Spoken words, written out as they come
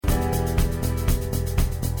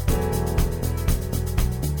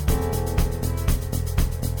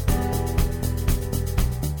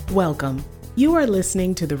Welcome. You are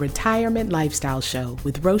listening to the Retirement Lifestyle Show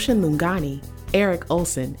with Roshan Lungani, Eric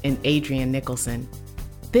Olson, and Adrian Nicholson.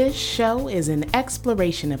 This show is an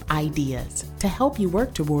exploration of ideas to help you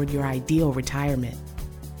work toward your ideal retirement.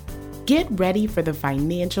 Get ready for the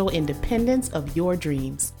financial independence of your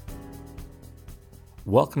dreams.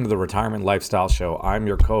 Welcome to the Retirement Lifestyle Show. I'm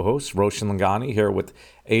your co-host, Roshan Lungani, here with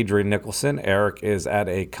Adrian Nicholson. Eric is at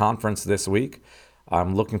a conference this week.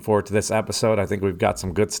 I'm looking forward to this episode. I think we've got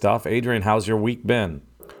some good stuff. Adrian, how's your week been?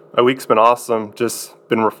 My week's been awesome. Just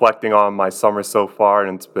been reflecting on my summer so far,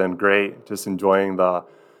 and it's been great. Just enjoying the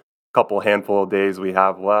handful of days we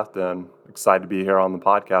have left, and excited to be here on the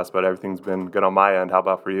podcast. But everything's been good on my end. How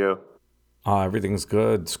about for you? Everything's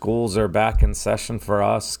good. Schools are back in session for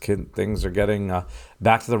us. Things are getting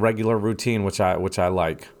back to the regular routine, which I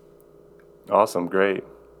like. Awesome, great.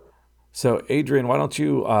 So, Adrian, why don't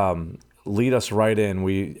you lead us right in?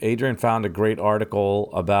 Adrian found a great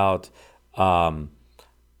article about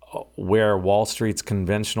where Wall Street's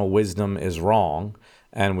conventional wisdom is wrong,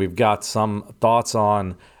 and we've got some thoughts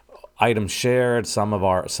on items shared, some of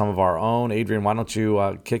our own. Adrian, why don't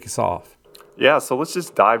you kick us off? Yeah, so let's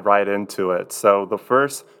just dive right into it. So the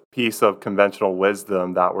first piece of conventional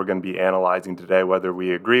wisdom that we're going to be analyzing today, whether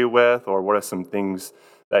we agree with or what are some things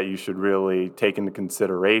that you should really take into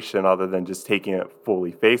consideration other than just taking it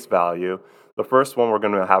fully face value. The first one we're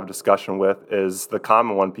going to have a discussion with is the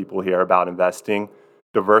common one people hear about investing: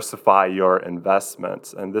 diversify your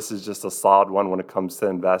investments. And this is just a solid one when it comes to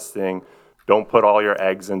investing. Don't put all your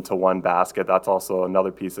eggs into one basket. That's also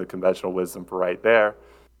another piece of conventional wisdom for right there.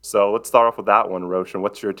 So let's start off with that one, Roshan.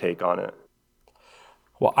 What's your take on it?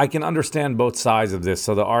 Well, I can understand both sides of this.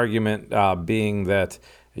 So the argument being that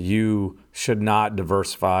you should not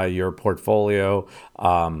diversify your portfolio.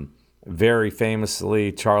 Very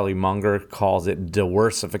famously, Charlie Munger calls it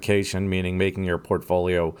diversification, meaning making your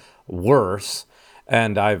portfolio worse.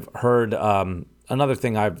 And I've heard another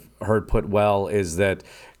thing I've heard put well is that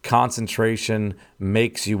concentration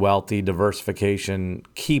makes you wealthy, diversification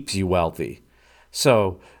keeps you wealthy.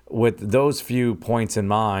 So with those few points in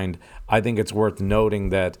mind, I think it's worth noting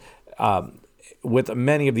that with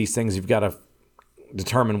many of these things, you've got to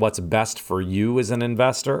determine what's best for you as an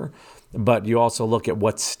investor, but you also look at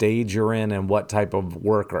what stage you're in and what type of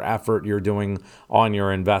work or effort you're doing on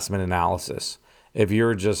your investment analysis. If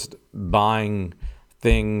you're just buying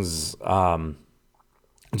things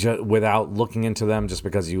without looking into them just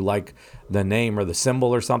because you like the name or the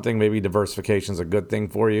symbol or something, maybe diversification is a good thing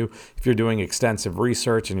for you. If you're doing extensive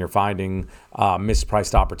research and you're finding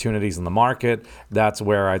mispriced opportunities in the market, that's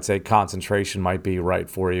where I'd say concentration might be right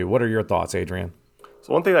for you. What are your thoughts, Adrian?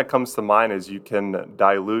 So one thing that comes to mind is you can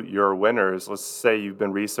dilute your winners. Let's say you've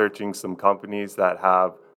been researching some companies that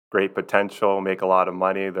have great potential, make a lot of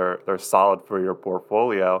money, they're solid for your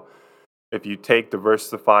portfolio. If you take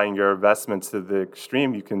diversifying your investments to the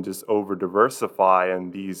extreme, you can just over-diversify,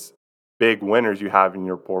 and these big winners you have in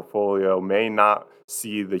your portfolio may not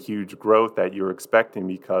see the huge growth that you're expecting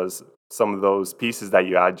because some of those pieces that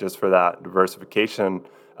you add just for that diversification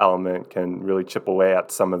element can really chip away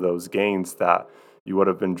at some of those gains that you would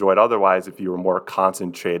have enjoyed otherwise if you were more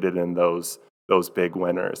concentrated in those big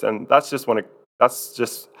winners. And that's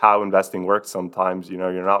just how investing works sometimes. You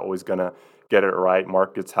know, you're not always going to get it right.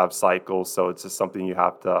 Markets have cycles, so it's just something you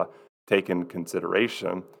have to take in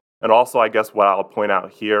consideration. And also, I guess what I'll point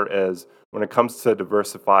out here is when it comes to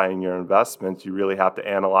diversifying your investments, you really have to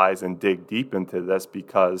analyze and dig deep into this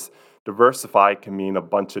because diversify can mean a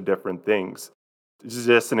bunch of different things. This is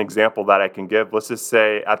just an example that I can give. Let's just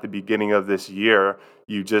say at the beginning of this year,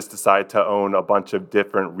 you just decide to own a bunch of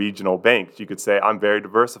different regional banks. You could say, I'm very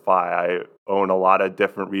diversified. I own a lot of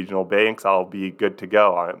different regional banks. I'll be good to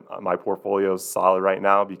go. My portfolio is solid right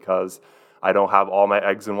now because I don't have all my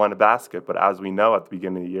eggs in one basket. But as we know, at the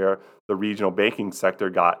beginning of the year, the regional banking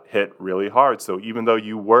sector got hit really hard. So even though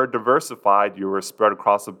you were diversified, you were spread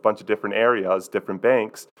across a bunch of different areas, different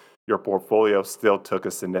banks, your portfolio still took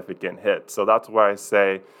a significant hit. So that's where I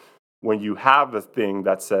say when you have a thing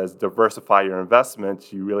that says diversify your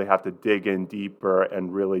investments, you really have to dig in deeper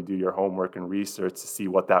and really do your homework and research to see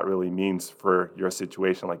what that really means for your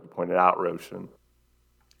situation, like you pointed out, Roshan.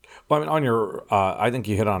 Well, I mean, I think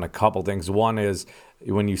you hit on a couple things. One is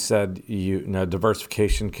when you said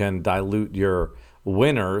diversification can dilute your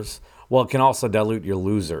winners. Well, it can also dilute your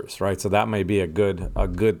losers, right? So that may be a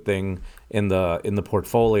good thing in the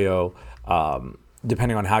portfolio.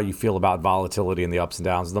 depending on how you feel about volatility and the ups and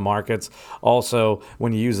downs of the markets. Also,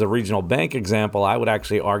 when you use the regional bank example, I would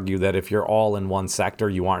actually argue that if you're all in one sector,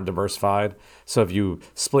 you aren't diversified. So if you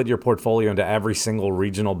split your portfolio into every single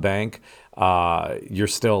regional bank, you're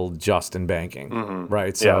still just in banking,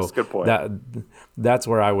 right? So that's a good point. That's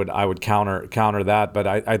where I would counter that. But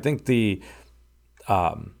I think the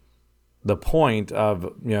point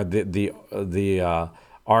of the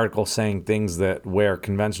article saying things that where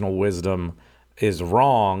conventional wisdom is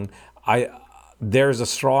wrong, there's a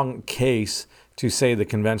strong case to say the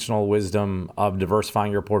conventional wisdom of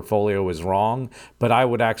diversifying your portfolio is wrong, but I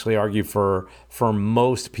would actually argue for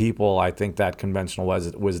most people, I think that conventional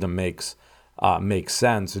wisdom makes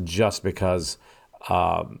sense, just because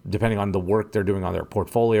depending on the work they're doing on their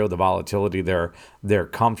portfolio, the volatility they're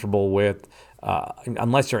comfortable with,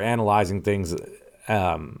 unless you're analyzing things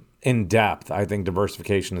in depth, I think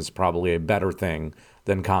diversification is probably a better thing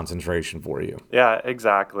than concentration for you. Yeah,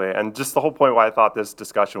 exactly. And just the whole point why I thought this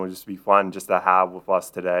discussion would just be fun just to have with us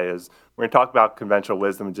today is we're going to talk about conventional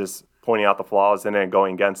wisdom and just pointing out the flaws in it and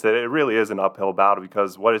going against it. It really is an uphill battle,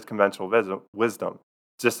 because what is conventional wisdom?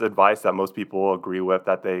 Just advice that most people will agree with,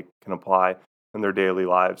 that they can apply in their daily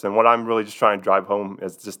lives. And what I'm really just trying to drive home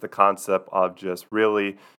is just the concept of just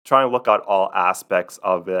really trying to look at all aspects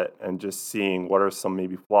of it and just seeing what are some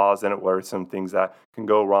maybe flaws in it, what are some things that can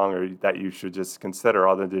go wrong or that you should just consider,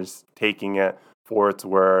 other than just taking it for its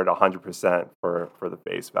word 100% for the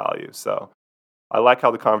face value. So I like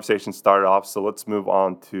how the conversation started off. So let's move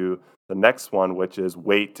on to the next one, which is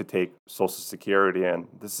wait to take Social Security. And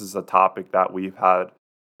this is a topic that we've had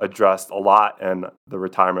addressed a lot in the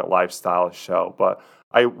Retirement Lifestyle show. But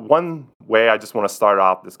one way I just want to start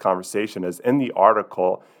off this conversation is in the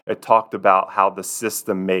article, it talked about how the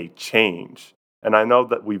system may change. And I know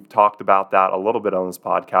that we've talked about that a little bit on this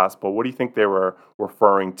podcast, but what do you think they were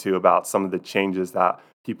referring to about some of the changes that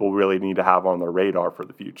people really need to have on their radar for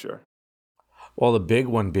the future? Well, the big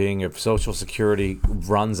one being if Social Security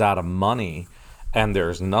runs out of money and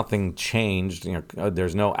there's nothing changed,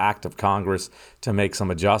 there's no act of Congress to make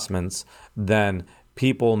some adjustments, then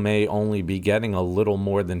people may only be getting a little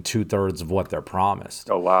more than 2/3 of what they're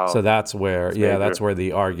promised. Oh, wow. So that's where, that's where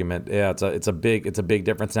the argument, it's a big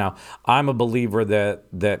difference. Now, I'm a believer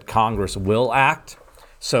that Congress will act,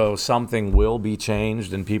 so something will be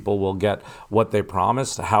changed and people will get what they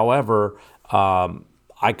promised. However,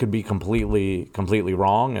 I could be completely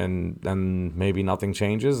wrong, and maybe nothing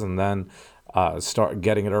changes, and then start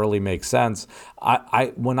getting it early makes sense.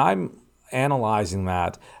 When I'm analyzing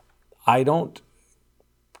that, I don't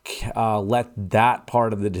let that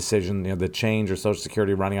part of the decision, the change or Social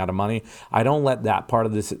Security running out of money, I don't let that part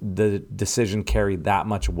of the decision carry that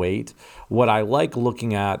much weight. What I like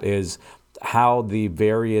looking at is how the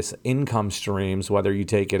various income streams, whether you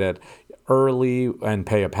take it at early and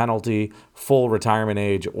pay a penalty, full retirement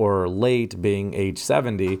age, or late being age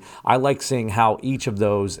 70, I like seeing how each of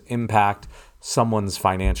those impact someone's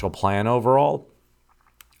financial plan overall.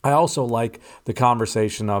 I also like the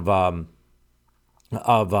conversation of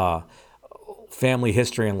family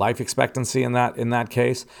history and life expectancy in that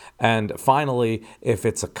case. And finally, if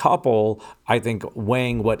it's a couple, I think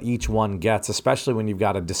weighing what each one gets, especially when you've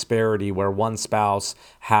got a disparity where one spouse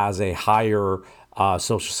has a higher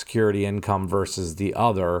Social Security income versus the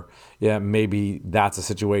other, maybe that's a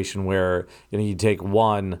situation where you take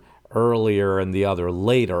one earlier and the other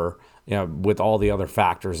later, with all the other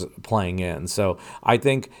factors playing in. So I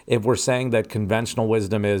think if we're saying that conventional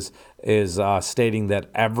wisdom is stating that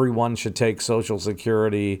everyone should take Social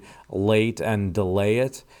Security late and delay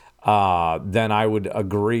it, then I would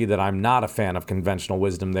agree that I'm not a fan of conventional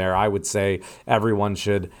wisdom there. I would say everyone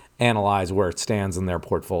should analyze where it stands in their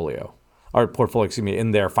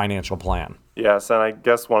in their financial plan. Yes, and I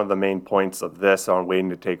guess one of the main points of this on waiting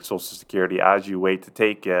to take Social Security, as you wait to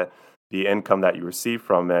take it, the income that you receive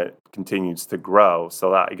from it continues to grow.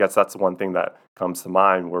 So I guess that's one thing that comes to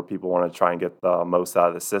mind, where people want to try and get the most out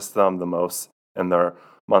of the system, the most in their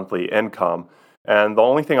monthly income. And the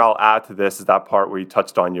only thing I'll add to this is that part where you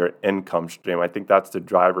touched on your income stream. I think that's the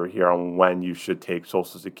driver here on when you should take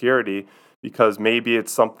Social Security, because maybe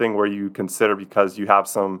it's something where you consider because you have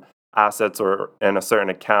some assets or in a certain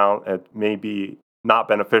account, it may be not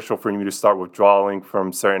beneficial for you to start withdrawing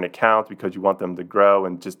from certain accounts because you want them to grow,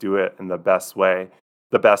 and just do it in the best way,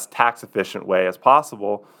 the best tax efficient way as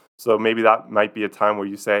possible. So maybe that might be a time where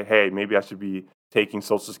you say, hey, maybe I should be taking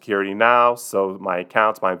Social Security now so my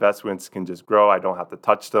accounts, my investments can just grow. I don't have to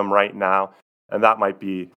touch them right now. And that might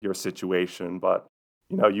be your situation. But,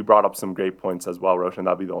 you brought up some great points as well, Roshan.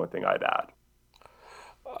 That'd be the only thing I'd add.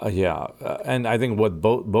 And I think what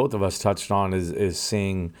both of us touched on is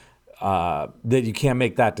seeing that you can't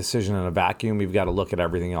make that decision in a vacuum. You've got to look at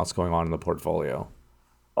everything else going on in the portfolio.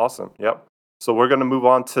 Awesome. Yep. So we're going to move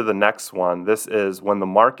on to the next one. This is when the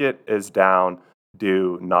market is down,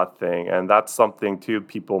 do nothing. And that's something too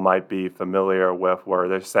people might be familiar with, where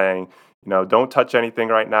they're saying, don't touch anything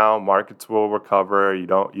right now. Markets will recover. You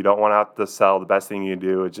don't want to have to sell. The best thing you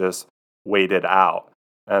do is just wait it out.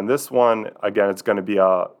 And this one, again, it's going to be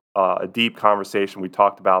a deep conversation. We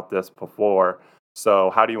talked about this before.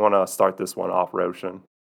 So how do you want to start this one off, Roshan?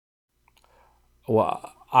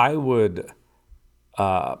 Well, I would,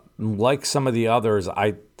 like some of the others,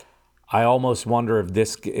 I almost wonder if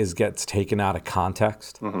this gets taken out of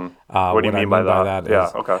context. Mm-hmm. What do you mean by that?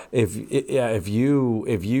 Is Okay. if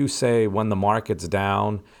you say when the market's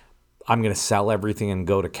down, I'm going to sell everything and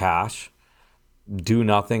go to cash. Do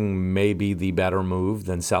nothing may be the better move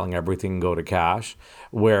than selling everything and go to cash.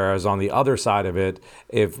 Whereas on the other side of it,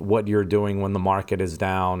 if what you're doing when the market is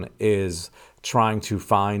down is trying to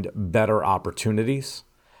find better opportunities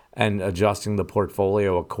and adjusting the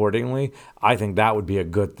portfolio accordingly, I think that would be a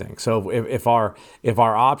good thing. So if our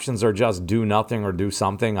options are just do nothing or do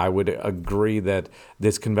something, I would agree that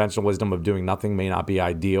this conventional wisdom of doing nothing may not be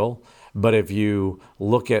ideal. But if you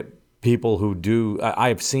look at people who do,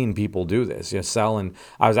 I've seen people do this, sell. And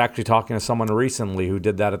I was actually talking to someone recently who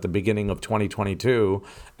did that at the beginning of 2022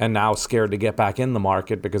 and now scared to get back in the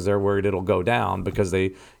market because they're worried it'll go down because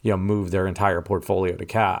they, move their entire portfolio to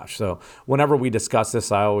cash. So whenever we discuss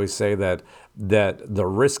this, I always say that the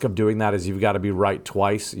risk of doing that is you've got to be right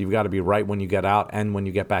twice. You've got to be right when you get out and when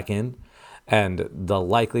you get back in. And the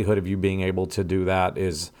likelihood of you being able to do that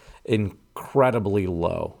is incredibly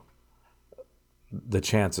low. The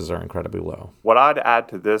chances are incredibly low. What I'd add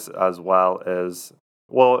to this as well is,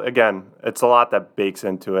 well, again, it's a lot that bakes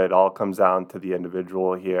into it. It all comes down to the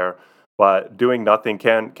individual here. But doing nothing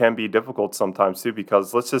can be difficult sometimes too,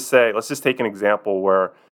 because let's just take an example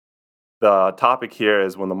where the topic here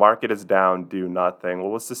is when the market is down, do nothing.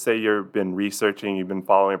 Well, let's just say you've been researching, you've been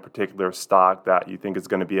following a particular stock that you think is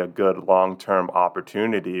going to be a good long-term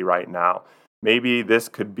opportunity right now. Maybe this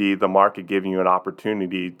could be the market giving you an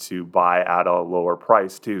opportunity to buy at a lower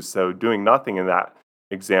price too. So doing nothing in that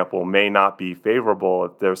example may not be favorable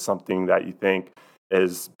if there's something that you think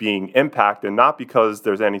is being impacted, not because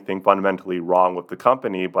there's anything fundamentally wrong with the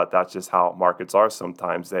company, but that's just how markets are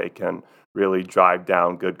sometimes. They can really drive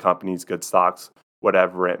down good companies, good stocks,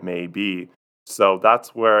 whatever it may be. So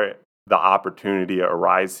that's where the opportunity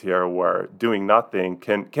arises here, where doing nothing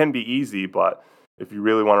can be easy, but if you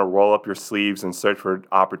really want to roll up your sleeves and search for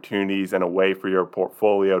opportunities and a way for your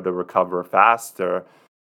portfolio to recover faster,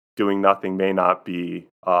 doing nothing may not be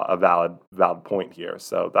a valid point here.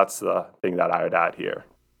 So that's the thing that I would add here.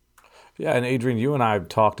 Yeah, and Adrian, you and I have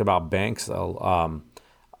talked about banks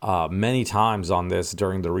many times on this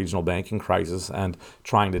during the regional banking crisis and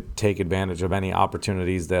trying to take advantage of any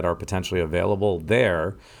opportunities that are potentially available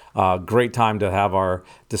there. Great time to have our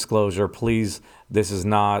disclosure. Please, this is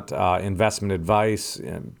not investment advice.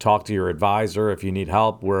 Talk to your advisor. If you need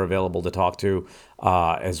help, we're available to talk to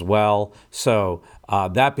as well. So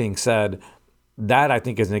that being said, that I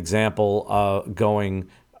think is an example of going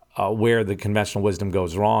where the conventional wisdom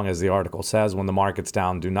goes wrong, as the article says, when the market's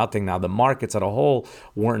down, do nothing. Now, the markets as a whole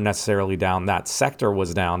weren't necessarily down. That sector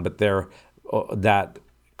was down, but that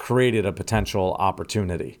created a potential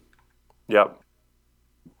opportunity. Yep.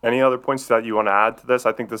 Any other points that you want to add to this?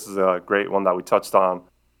 I think this is a great one that we touched on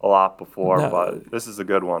a lot before, but this is a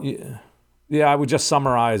good one. Yeah, I would just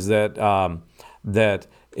summarize that that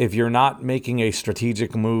if you're not making a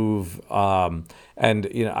strategic move, and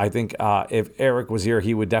I think if Eric was here,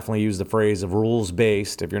 he would definitely use the phrase of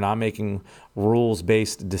rules-based. If you're not making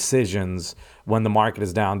rules-based decisions when the market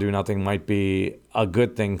is down, do nothing might be a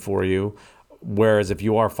good thing for you. Whereas if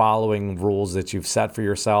you are following rules that you've set for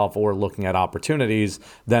yourself or looking at opportunities,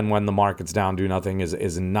 then when the market's down, do nothing is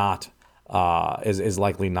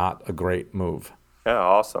likely not a great move. Yeah,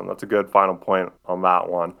 awesome. That's a good final point on that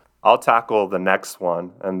one. I'll tackle the next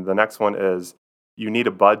one. And the next one is you need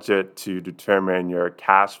a budget to determine your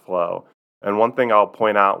cash flow. And one thing I'll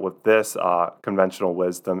point out with this conventional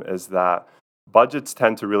wisdom is that budgets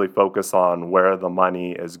tend to really focus on where the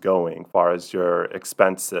money is going, as far as your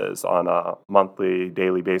expenses on a monthly,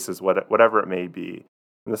 daily basis, whatever it may be.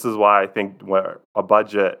 And this is why I think where a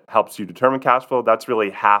budget helps you determine cash flow, that's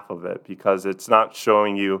really half of it, because it's not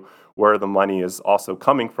showing you where the money is also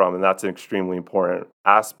coming from. And that's an extremely important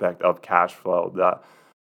aspect of cash flow, the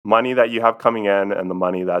money that you have coming in and the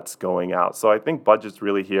money that's going out. So I think budgets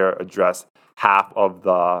really here address half of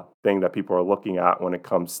the thing that people are looking at when it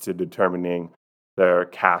comes to determining their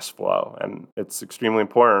cash flow. And it's extremely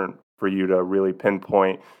important for you to really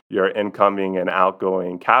pinpoint your incoming and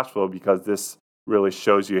outgoing cash flow, because this really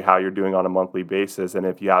shows you how you're doing on a monthly basis, and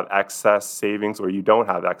if you have excess savings or you don't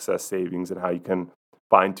have excess savings, and how you can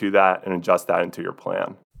fine tune that and adjust that into your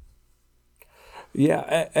plan.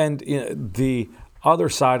 Yeah, and the other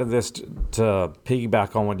side of this, to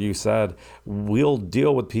piggyback on what you said, we'll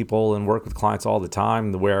deal with people and work with clients all the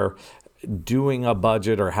time where doing a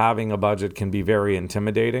budget or having a budget can be very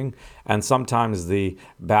intimidating. And sometimes the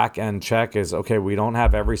back end check is, okay, we don't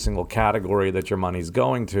have every single category that your money's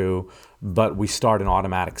going to, but we start an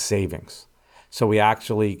automatic savings. So we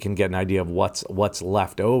actually can get an idea of what's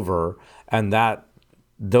left over. And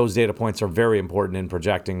those data points are very important in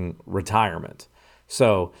projecting retirement.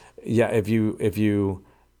 So yeah, if you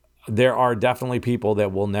there are definitely people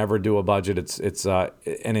that will never do a budget. It's an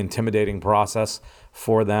intimidating process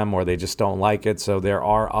for them, or they just don't like it. So there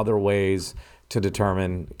are other ways to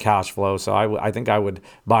determine cash flow. So I think I would,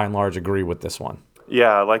 by and large, agree with this one.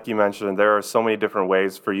 Yeah, like you mentioned, there are so many different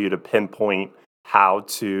ways for you to pinpoint how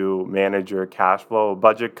to manage your cash flow. A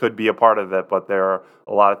budget could be a part of it, but there are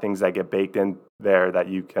a lot of things that get baked in there that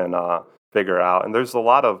you can figure out. And there's a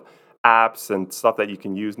lot of apps and stuff that you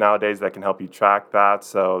can use nowadays that can help you track that.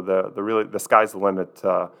 So the sky's the limit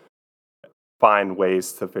to find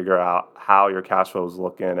ways to figure out how your cash flow is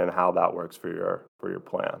looking and how that works for your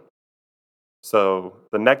plan. So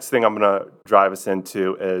the next thing I'm going to drive us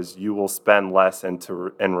into is you will spend less in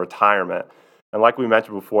retirement. And like we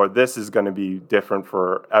mentioned before, this is going to be different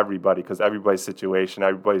for everybody because everybody's situation,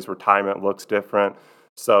 everybody's retirement looks different.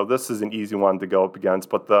 So this is an easy one to go up against.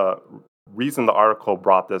 But the reason the article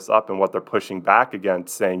brought this up and what they're pushing back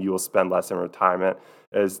against saying you will spend less in retirement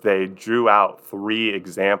is they drew out 3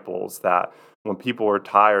 examples that when people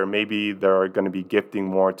retire, maybe they're going to be gifting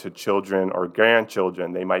more to children or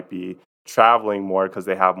grandchildren. They might be traveling more because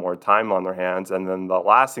they have more time on their hands. And then the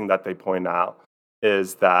last thing that they point out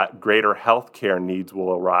is that greater healthcare needs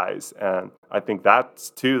will arise. And I think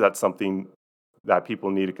that's something that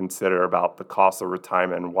people need to consider about the cost of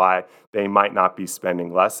retirement and why they might not be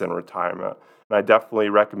spending less in retirement. And I definitely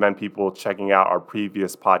recommend people checking out our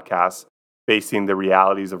previous podcast, Facing the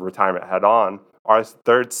Realities of Retirement Head On. Our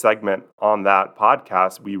 3rd segment on that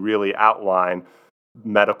podcast, we really outline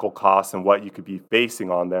medical costs and what you could be facing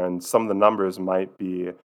on there. And some of the numbers might be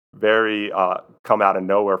very come out of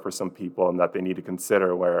nowhere for some people and that they need to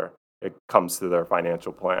consider where it comes to their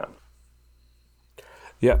financial plan.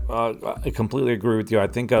 Yeah, I completely agree with you. I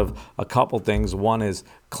think of a couple things. One is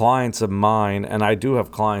clients of mine, and I do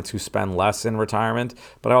have clients who spend less in retirement,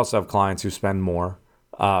 but I also have clients who spend more.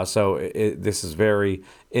 So this is very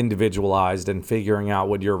individualized, and figuring out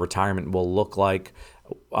what your retirement will look like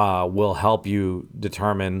will help you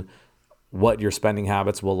determine what your spending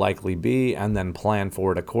habits will likely be and then plan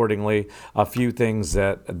for it accordingly. A few things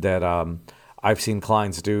that I've seen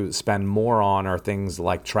clients spend more on are things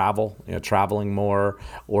like travel, traveling more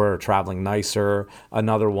or traveling nicer.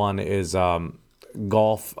 Another one is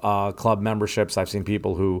golf club memberships. I've seen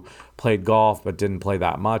people who played golf but didn't play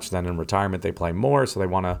that much. Then in retirement they play more, so they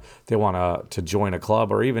want to join a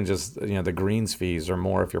club, or even just the greens fees are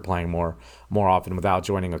more if you're playing more often without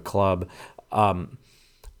joining a club.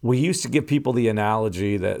 We used to give people the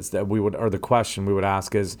analogy that we would, or the question we would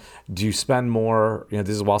ask is, do you spend more, this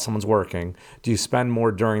is while someone's working, do you spend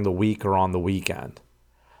more during the week or on the weekend?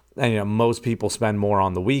 And most people spend more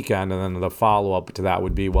on the weekend, and then the follow-up to that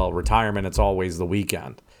would be, well, retirement, it's always the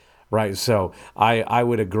weekend, right? So I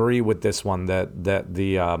would agree with this one that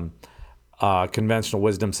the conventional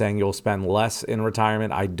wisdom saying you'll spend less in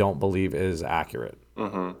retirement, I don't believe is accurate.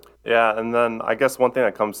 Mm-hmm. Yeah, and then I guess one thing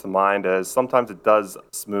that comes to mind is sometimes it does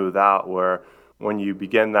smooth out where when you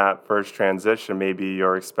begin that first transition, maybe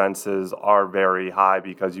your expenses are very high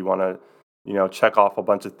because you want to, check off a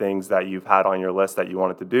bunch of things that you've had on your list that you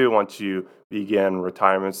wanted to do once you begin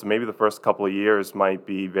retirement. So maybe the first couple of years might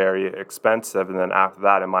be very expensive, and then after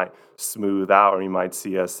that it might smooth out, or you might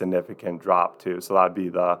see a significant drop too. So that'd be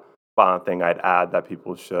the final thing I'd add that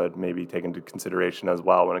people should maybe take into consideration as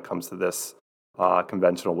well when it comes to this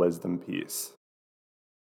conventional wisdom piece.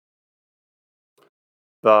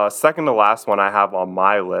 The second to last one I have on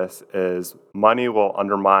my list is money will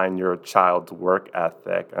undermine your child's work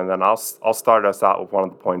ethic. And then I'll start us out with one of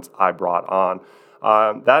the points I brought on.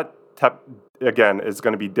 Again, is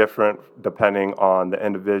going to be different depending on the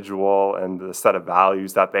individual and the set of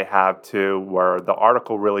values that they have too, where the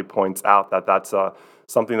article really points out that that's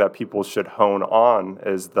something that people should hone on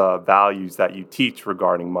is the values that you teach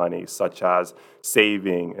regarding money, such as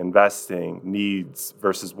saving, investing, needs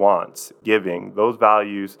versus wants, giving. Those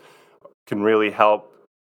values can really help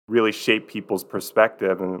really shape people's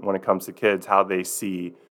perspective, and when it comes to kids, how they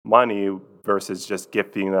see money versus just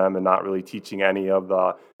gifting them and not really teaching any of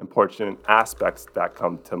the important aspects that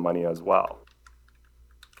come to money as well.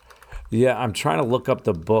 Yeah, I'm trying to look up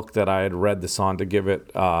the book that I had read this on to give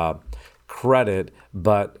it credit,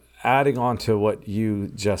 but adding on to what you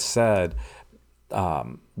just said,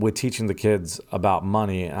 with teaching the kids about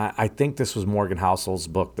money, and I think this was Morgan Housel's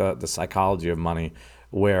book, the Psychology of Money,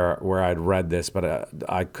 where I'd read this, but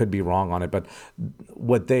I could be wrong on it. But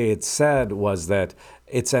what they had said was that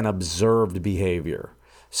it's an observed behavior.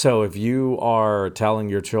 So if you are telling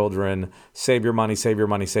your children, save your money, save your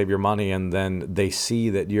money, save your money, and then they see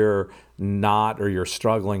that you're not or you're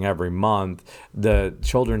struggling every month, the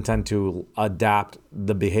children tend to adapt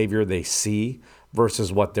the behavior they see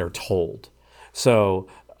versus what they're told. So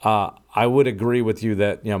I would agree with you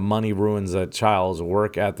that money ruins a child's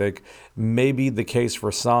work ethic. May be the case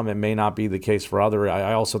for some, it may not be the case for others.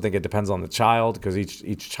 I also think it depends on the child because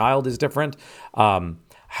each child is different.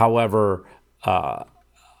 However,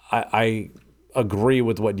 I agree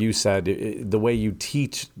with what you said. The way you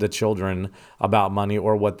teach the children about money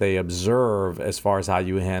or what they observe as far as how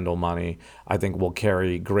you handle money, I think will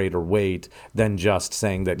carry greater weight than just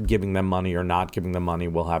saying that giving them money or not giving them money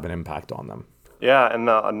will have an impact on them. Yeah, and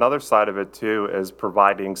another side of it too is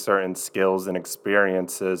providing certain skills and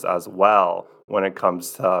experiences as well when it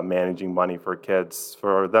comes to managing money for kids,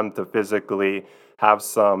 for them to physically have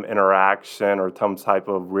some interaction or some type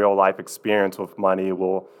of real life experience with money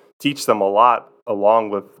will teach them a lot, along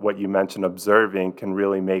with what you mentioned, observing can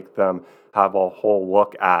really make them have a whole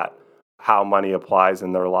look at how money applies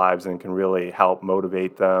in their lives and can really help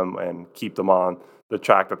motivate them and keep them on the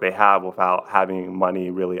track that they have without having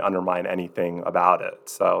money really undermine anything about it.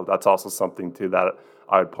 So that's also something too that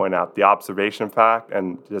I would point out. The observation fact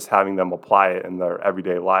and just having them apply it in their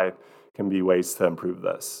everyday life can be ways to improve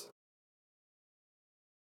this.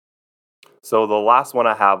 So the last one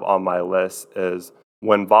I have on my list is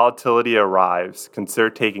when volatility arrives, consider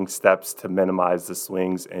taking steps to minimize the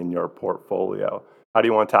swings in your portfolio. How do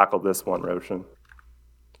you want to tackle this one, Roshan?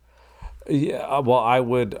 Yeah, well, I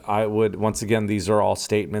would. Once again, these are all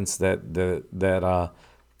statements that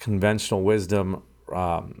conventional wisdom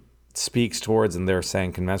speaks towards, and they're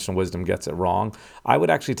saying conventional wisdom gets it wrong. I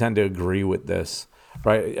would actually tend to agree with this.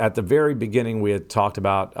 Right at the very beginning, we had talked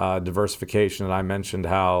about diversification, and I mentioned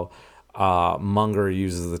how Munger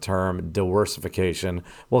uses the term diversification.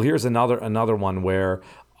 Well, here's another one where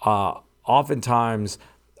oftentimes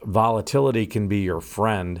volatility can be your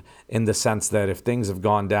friend in the sense that if things have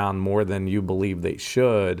gone down more than you believe they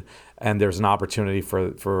should, and there's an opportunity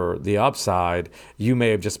for the upside, you may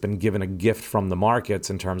have just been given a gift from the markets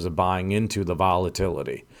in terms of buying into the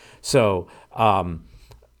volatility. So we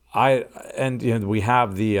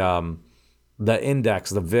have the index,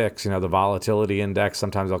 the VIX, the volatility index.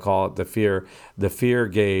 Sometimes I'll call it the fear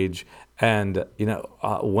gauge, and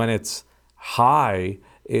when it's high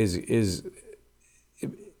is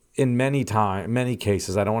in many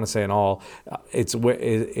cases, I don't want to say in all,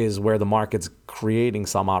 is where the market's creating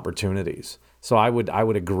some opportunities. So I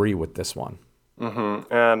would agree with this one.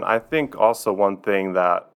 And I think also one thing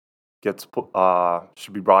that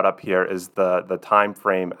should be brought up here is the time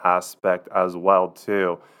frame aspect as well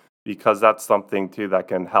too, because that's something too that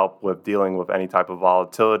can help with dealing with any type of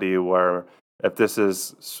volatility. Where if this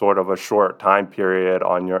is sort of a short time period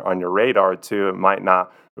on your radar too, it might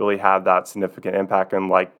not really have that significant impact. And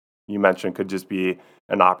like you mentioned, could just be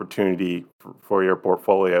an opportunity for your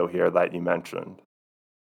portfolio here that you mentioned.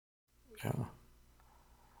 Yeah.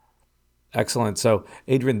 Excellent. So,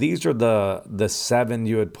 Adrian, these are the 7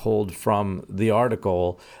 you had pulled from the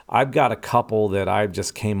article. I've got a couple that I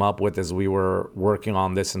just came up with as we were working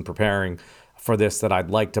on this and preparing for this that I'd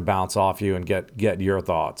like to bounce off you and get your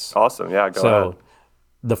thoughts. Awesome. Yeah, go ahead.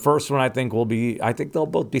 The first one I think they'll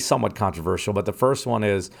both be somewhat controversial, but the first one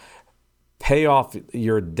is pay off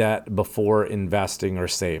your debt before investing or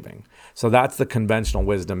saving. So that's the conventional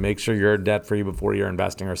wisdom. Make sure you're debt free before you're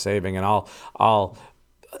investing or saving. And I'll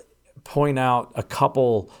point out a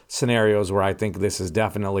couple scenarios where I think this is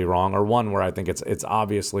definitely wrong, or one where I think it's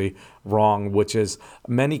obviously wrong, which is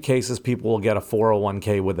many cases people will get a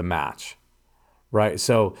 401k with a match. Right.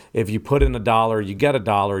 So if you put in $1, you get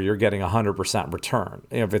 $1, you're getting 100% return.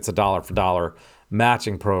 If it's a dollar for dollar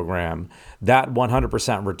matching program, that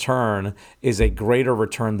 100% return is a greater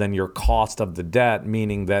return than your cost of the debt,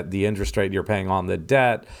 meaning that the interest rate you're paying on the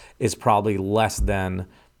debt is probably less than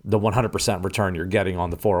the 100% return you're getting on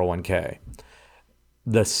the 401k.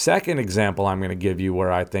 The second example I'm going to give you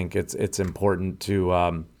where I think it's important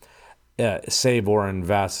to save or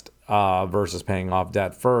invest versus paying off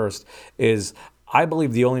debt first is I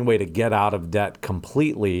believe the only way to get out of debt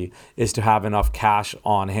completely is to have enough cash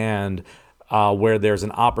on hand where there's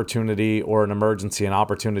an opportunity or an emergency, an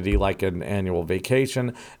opportunity like an annual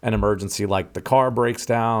vacation, an emergency like the car breaks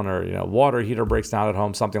down or water heater breaks down at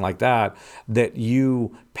home, something like that, that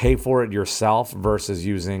you pay for it yourself versus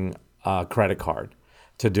using a credit card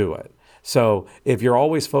to do it. So if you're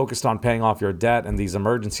always focused on paying off your debt and these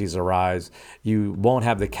emergencies arise, you won't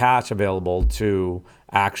have the cash available to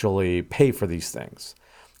actually pay for these things.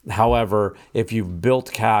 However, if you've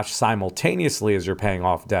built cash simultaneously as you're paying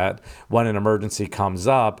off debt, when an emergency comes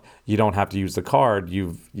up, you don't have to use the card.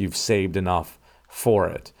 You've saved enough for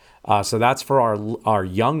it. So that's for our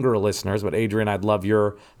younger listeners. But Adrian, I'd love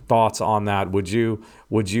your thoughts on that. Would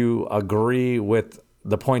you agree with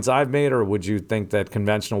the points I've made, or would you think that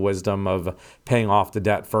conventional wisdom of paying off the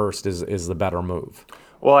debt first is the better move?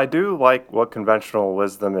 Well, I do like what conventional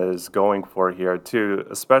wisdom is going for here too,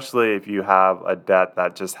 especially if you have a debt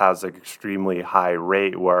that just has an extremely high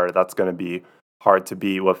rate where that's going to be hard to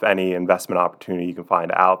beat with any investment opportunity you can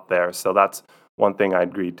find out there. So that's one thing I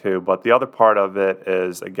agree to. But the other part of it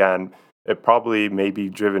is, again, it probably may be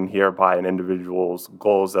driven here by an individual's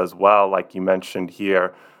goals as well, like you mentioned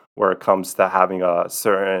here, where it comes to having a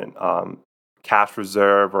certain cash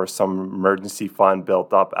reserve or some emergency fund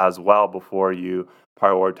built up as well before you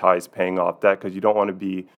prioritize paying off debt, because you don't want to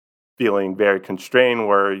be feeling very constrained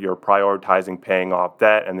where you're prioritizing paying off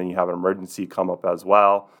debt and then you have an emergency come up as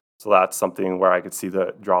well. So that's something where I could see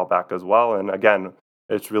the drawback as well. And again,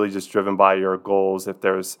 it's really just driven by your goals. If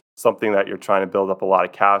there's something that you're trying to build up a lot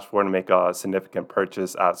of cash for to make a significant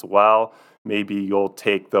purchase as well, maybe you'll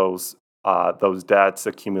take those debts,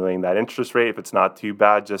 accumulating that interest rate if it's not too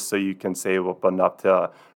bad, just so you can save up enough to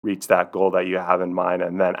reach that goal that you have in mind.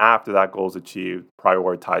 And then after that goal is achieved,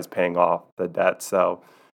 prioritize paying off the debt. So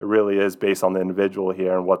it really is based on the individual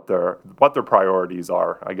here and what their priorities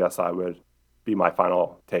are. I guess I would be my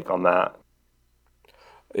final take on that.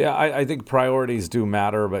 Yeah, I think priorities do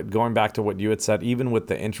matter, but going back to what you had said, even with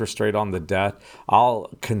the interest rate on the debt, I'll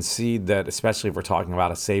concede that, especially if we're talking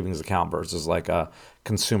about a savings account versus like a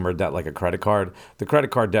consumer debt like a credit card, the credit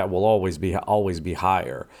card debt will always be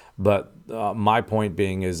higher. But my point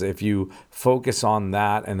being is, if you focus on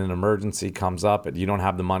that and an emergency comes up and you don't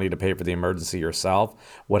have the money to pay for the emergency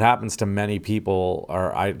yourself, what happens to many people,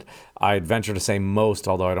 or I'd venture to say most,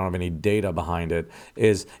 although I don't have any data behind it,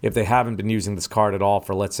 is if they haven't been using this card at all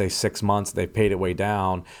for, let's say, 6 months, they've paid it way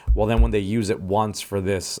down. Well, then when they use it once for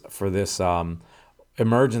this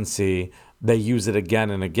emergency, they use it again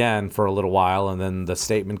and again for a little while, and then the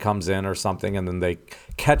statement comes in or something, and then they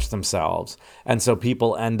catch themselves. And so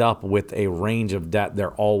people end up with a range of debt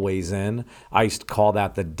they're always in. I used to call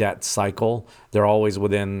that the debt cycle. They're always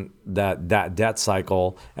within that debt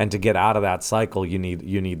cycle, and to get out of that cycle, you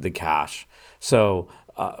need the cash. So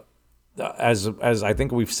as I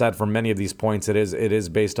think we've said for many of these points, it is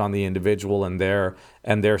based on the individual and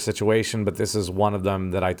their situation, but this is one of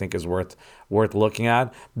them that I think is worth looking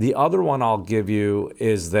at. The other one I'll give you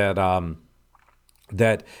is that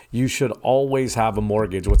that you should always have a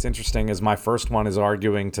mortgage. What's interesting is my first one is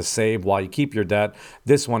arguing to save while you keep your debt.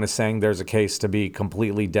 This one is saying there's a case to be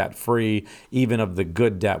completely debt free, even of the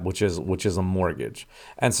good debt, which is a mortgage.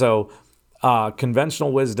 And so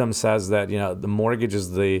conventional wisdom says that the mortgage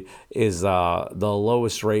is the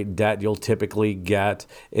lowest rate debt you'll typically get.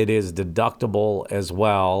 It is deductible as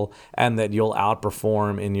well, and that you'll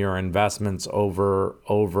outperform in your investments over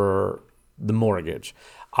the mortgage.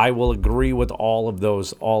 I will agree with all of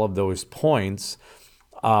those points.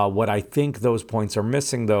 What I think those points are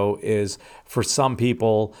missing, though, is for some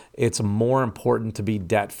people, it's more important to be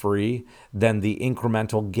debt-free than the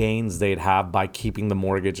incremental gains they'd have by keeping the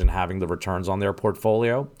mortgage and having the returns on their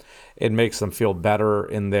portfolio. It makes them feel better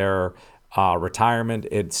in their retirement.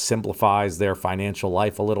 It simplifies their financial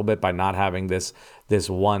life a little bit by not having this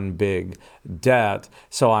one big debt.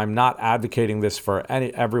 So I'm not advocating this for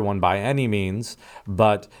everyone by any means,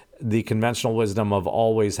 but the conventional wisdom of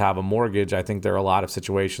always have a mortgage, I think there are a lot of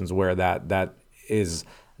situations where that is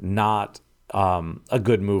not a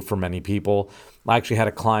good move for many people. I actually had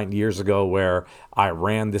a client years ago where I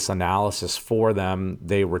ran this analysis for them.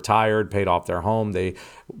 They retired, paid off their home. They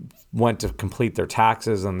went to complete their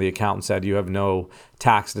taxes, and the accountant said, "You have no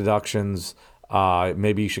tax deductions.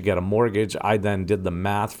 Maybe you should get a mortgage." I then did the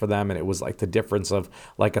math for them, and it was like the difference of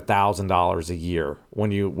like $1,000 a year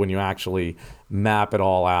when you actually map it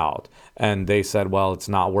all out. And they said, "Well, it's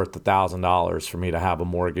not worth $1,000 for me to have a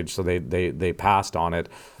mortgage," so they passed on it.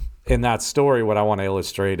 In that story, what I want to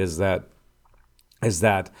illustrate is that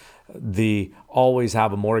the always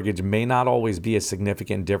have a mortgage may not always be a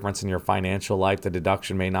significant difference in your financial life. The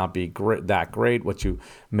deduction may not be that great. What you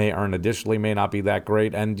may earn additionally may not be that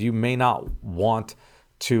great, and you may not want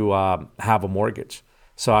to have a mortgage.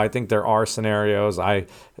 So I think there are scenarios. I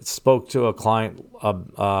spoke to a client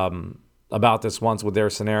about this once with their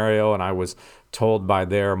scenario, and I was told by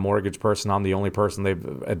their mortgage person I'm the only person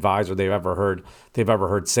they've ever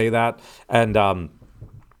heard say that. And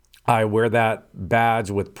I wear that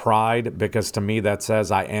badge with pride, because to me that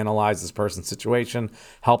says I analyzed this person's situation,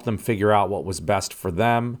 helped them figure out what was best for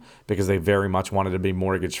them, because they very much wanted to be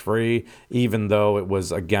mortgage free, even though it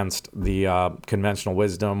was against the conventional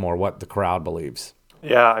wisdom or what the crowd believes.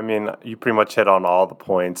 Yeah, I mean, you pretty much hit on all the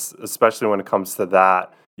points, especially when it comes to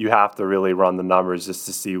that. You have to really run the numbers just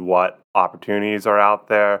to see what opportunities are out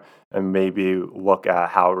there and maybe look at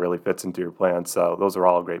how it really fits into your plan. So those are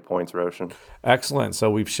all great points, Roshan. Excellent. So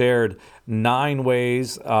we've shared 9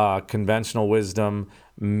 ways conventional wisdom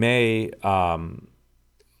may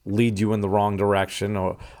lead you in the wrong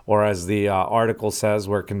direction, or as the article says,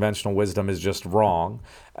 where conventional wisdom is just wrong.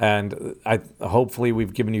 And hopefully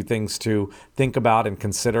we've given you things to think about and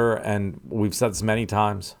consider, and we've said this many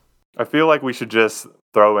times. I feel like we should just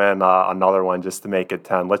throw in another one just to make it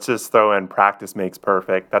 10. Let's just throw in practice makes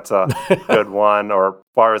perfect. That's a good one. Or as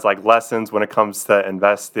far as like lessons when it comes to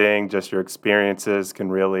investing, just your experiences can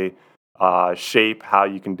really shape how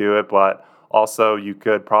you can do it. But also it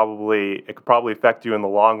could probably affect you in the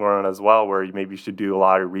long run as well, where you maybe should do a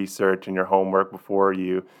lot of research and your homework before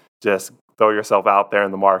you just throw yourself out there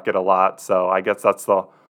in the market a lot. So I guess that's the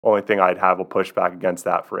only thing I'd have a pushback against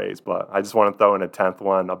that phrase. But I just want to throw in a 10th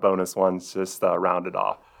one, a bonus one, just round it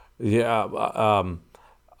off. Yeah.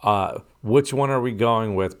 Which one are we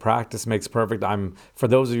going with? Practice makes perfect. For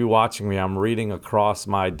those of you watching me, I'm reading across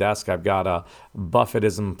my desk. I've got a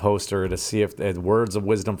Buffettism poster to see if words of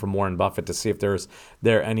wisdom from Warren Buffett, to see if there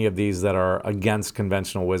are any of these that are against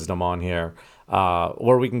conventional wisdom on here.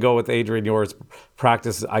 Or we can go with Adrian, yours.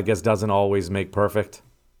 Practice, I guess, doesn't always make perfect.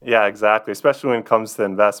 Yeah, exactly. Especially when it comes to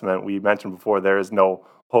investment. We mentioned before there is no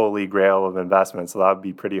holy grail of investment, so that would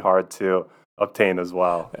be pretty hard to obtain as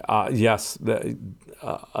well. Yes,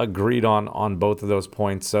 agreed on both of those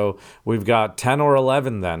points. So we've got 10 or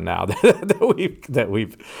 11 then now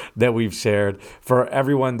that we've shared. For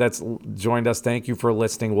everyone that's joined us, thank you for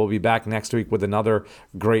listening. We'll be back next week with another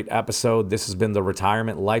great episode. This has been the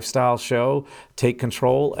Retirement Lifestyle Show. Take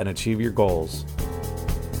control and achieve your goals.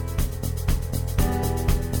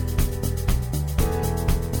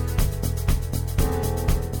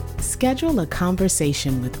 Schedule a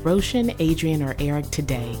conversation with Roshan, Adrian, or Eric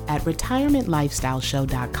today at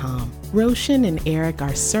retirementlifestyleshow.com. Roshan and Eric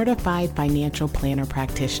are certified financial planner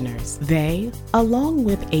practitioners. They, along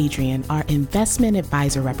with Adrian, are investment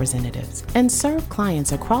advisor representatives and serve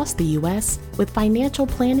clients across the U.S. with financial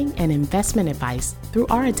planning and investment advice through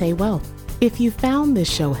Arete Wealth. If you found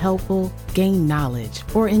this show helpful, gained knowledge,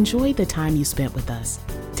 or enjoyed the time you spent with us,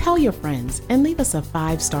 tell your friends and leave us a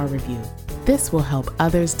 5-star review. This will help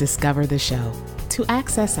others discover the show. To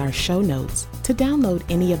access our show notes, to download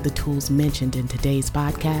any of the tools mentioned in today's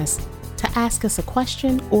podcast, to ask us a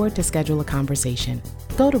question, or to schedule a conversation,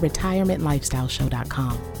 go to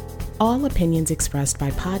retirementlifestyleshow.com. All opinions expressed by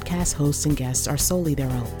podcast hosts and guests are solely their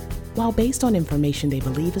own. While based on information they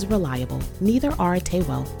believe is reliable, neither Arete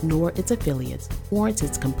Wealth nor its affiliates warrants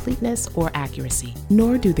its completeness or accuracy,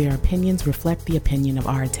 nor do their opinions reflect the opinion of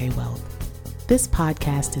Arete Wealth. This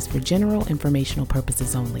podcast is for general informational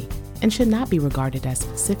purposes only and should not be regarded as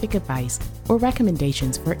specific advice or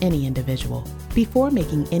recommendations for any individual. Before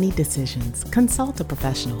making any decisions, consult a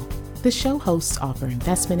professional. The show hosts offer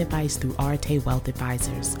investment advice through Arete Wealth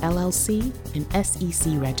Advisors, LLC, an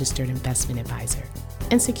SEC-registered investment advisor,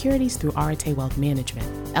 and securities through Arete Wealth Management,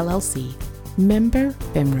 LLC, member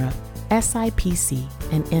FINRA, SIPC,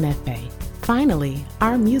 and NFA. Finally,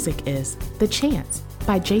 our music is The Chance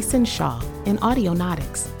by Jason Shaw and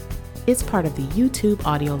Audionautics. It's part of the YouTube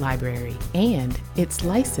audio library, and it's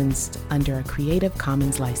licensed under a Creative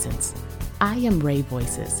Commons license. I am Ray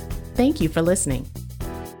Voices. Thank you for listening.